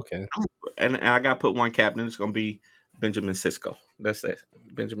 and then and I got to put one captain. It's gonna be Benjamin Sisko. That's it.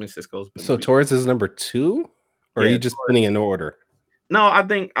 Benjamin Sisko's. So Torres is number 2, or are you just putting in order? No, I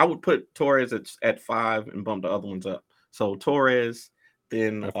think I would put Torres at 5 and bump the other ones up. So Torres,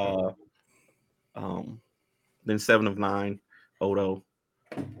 then 7 of 9, Odo.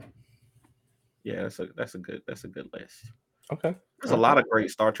 Yeah, that's a good list. Okay. There's a lot of great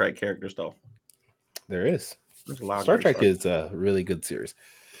Star Trek characters, though. There is. There's a lot. Star Trek is a really good series.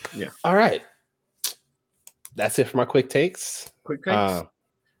 Yeah. All right. That's it for my quick takes. Quick takes.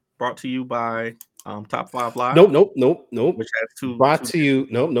 Brought to you by Top 5 Live. Nope. Which has two. Brought to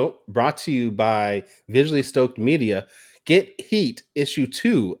you by Visually Stoked Media. Get Heat issue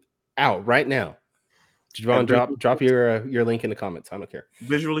 2 out right now. Javon, drop your link in the comments. I don't care.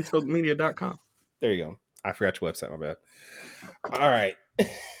 VisuallyStokedMedia.com. There you go. I forgot your website. My bad. All right.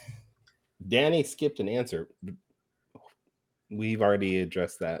 Danny skipped an answer. We've already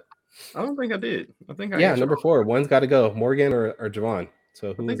addressed that. I don't think I did. I think number 4. One's got to go. Morgan or Javon.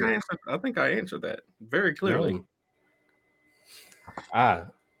 So who I think I answered that very clearly.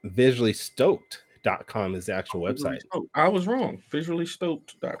 VisuallyStoked.com is the actual website. I was wrong.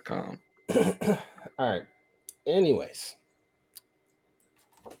 VisuallyStoked.com. All right. Anyways.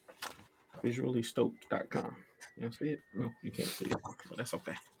 VisuallyStoked.com. You see it? No, you can't see it. But that's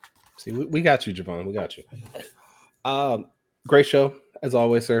okay. See, we got you, Javon. We got you. Great show, as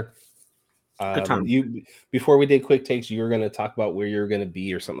always, sir. Good time. Before we did quick takes, you were going to talk about where you're going to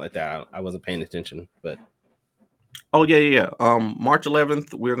be or something like that. I wasn't paying attention, but. Oh, yeah. March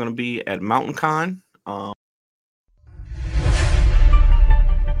 11th, we're going to be at Mountain Con.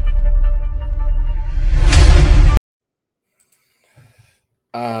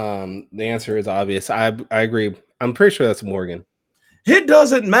 The answer is obvious. I agree. I'm pretty sure that's Morgan. It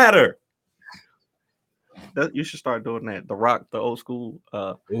doesn't matter. You should start doing that. The Rock, the old school.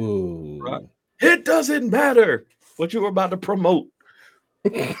 Rock. It doesn't matter what you were about to promote.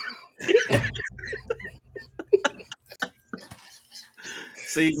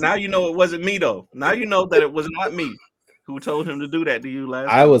 See, now you know it wasn't me, though. Now you know that it was not me who told him to do that to you last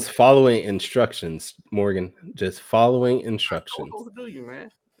time. I was following instructions, Morgan. Just following instructions. What do you,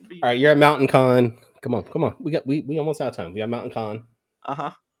 man? All right, you're at Mountain Con. Come on. We almost out of time. We got Mountain Con.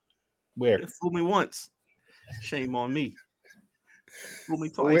 Where? Fool me once. Shame on me. Fool me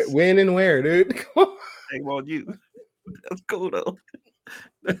twice. When and where, dude? Come on. Shame on you. That's cool though.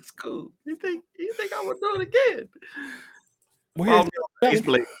 That's cool. You think I would do it again? Where's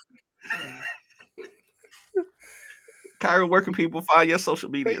Facebook? Kyra, where can people find your social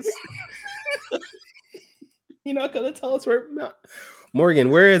medias? You're not gonna tell us where Morgan,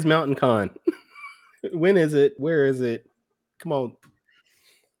 where is Mountain Con? When is it? Where is it? Come on.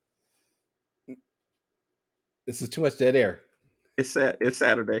 This is too much dead air. It's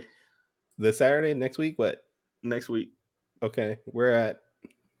Saturday. This Saturday? Next week? What? Next week. Okay. We're at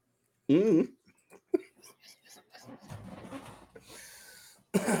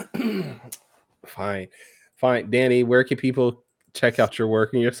Fine. Danny, where can people check out your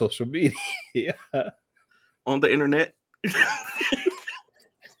work and your social media? On the internet.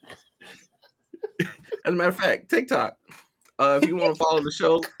 As a matter of fact, TikTok. If you want to follow the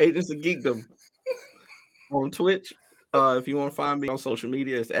show, Agents of Geekdom on Twitch. If you want to find me on social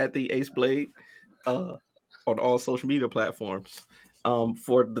media, it's at the Ace Blade on all social media platforms.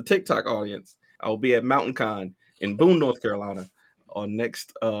 For the TikTok audience, I will be at Mountain Con in Boone, North Carolina on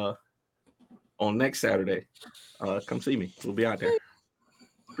next Saturday. Come see me. We'll be out there.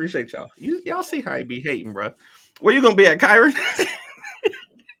 Appreciate y'all. Y'all see how I be hating, bro. Where you gonna be at, Kyron?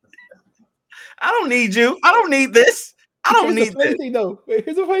 I don't need you. I don't need this. I don't need this.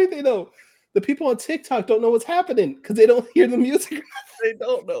 Here's the funny thing, though. The people on TikTok don't know what's happening because they don't hear the music. They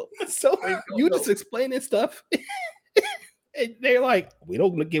don't know. So you just explaining stuff. And they're like, we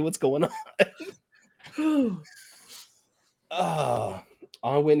don't get what's going on.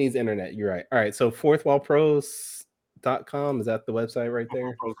 On Whitney's internet. You're right. All right. So fourthwallpros.com. Is that the website right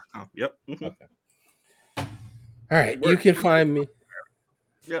there? Yep. Okay. All right. You can find me.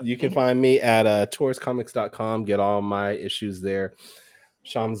 Yep. You can find me at TaurusComics.com. Get all my issues there.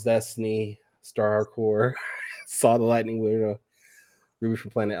 Shaman's Destiny, Star Hardcore, Saw the Lightning Weirdo, Ruby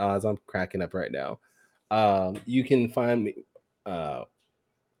from Planet Oz. I'm cracking up right now. You can find me. I'm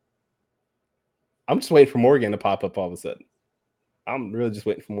just waiting for Morgan to pop up all of a sudden. I'm really just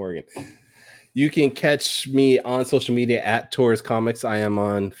waiting for Morgan. You can catch me on social media at Taurus Comics. I am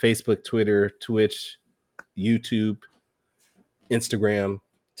on Facebook, Twitter, Twitch, YouTube, Instagram,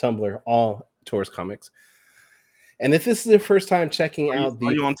 Tumblr, all Taurus Comics. And if this is the first time checking out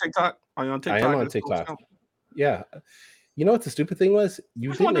are you on TikTok? Are you on TikTok? I am on TikTok. Yeah. You know what the stupid thing was? You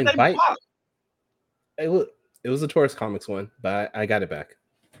Which didn't invite. It was a Taurus Comics one, but I got it back.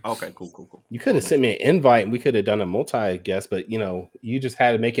 Okay, cool. You could have sent me an invite and we could have done a multi-guest, but you just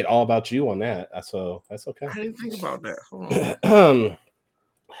had to make it all about you on that. So that's okay. I didn't think about that. Hold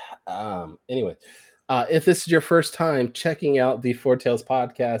on. Anyway, if this is your first time checking out the Four Tales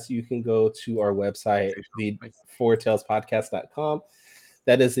podcast, you can go to our website, the fourtalespodcast.com.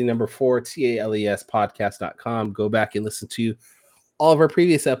 That is the number 4 TALES podcast.com. Go back and listen to all of our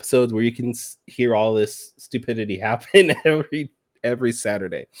previous episodes where you can hear all this stupidity happen every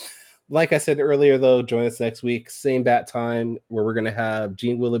Saturday. Like I said earlier, though, join us next week, same bat time, where we're going to have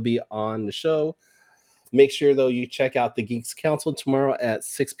Gene Willoughby on the show. Make sure, though, you check out the Geeks Council tomorrow at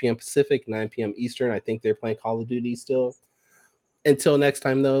 6 p.m. Pacific, 9 p.m. Eastern. I think they're playing Call of Duty still. Until next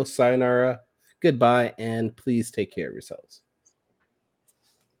time, though, sayonara, goodbye, and please take care of yourselves.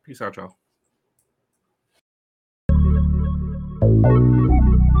 Peace out, y'all.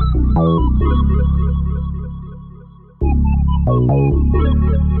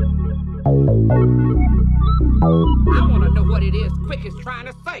 I want to know what it is Quick is trying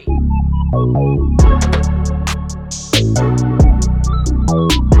to say.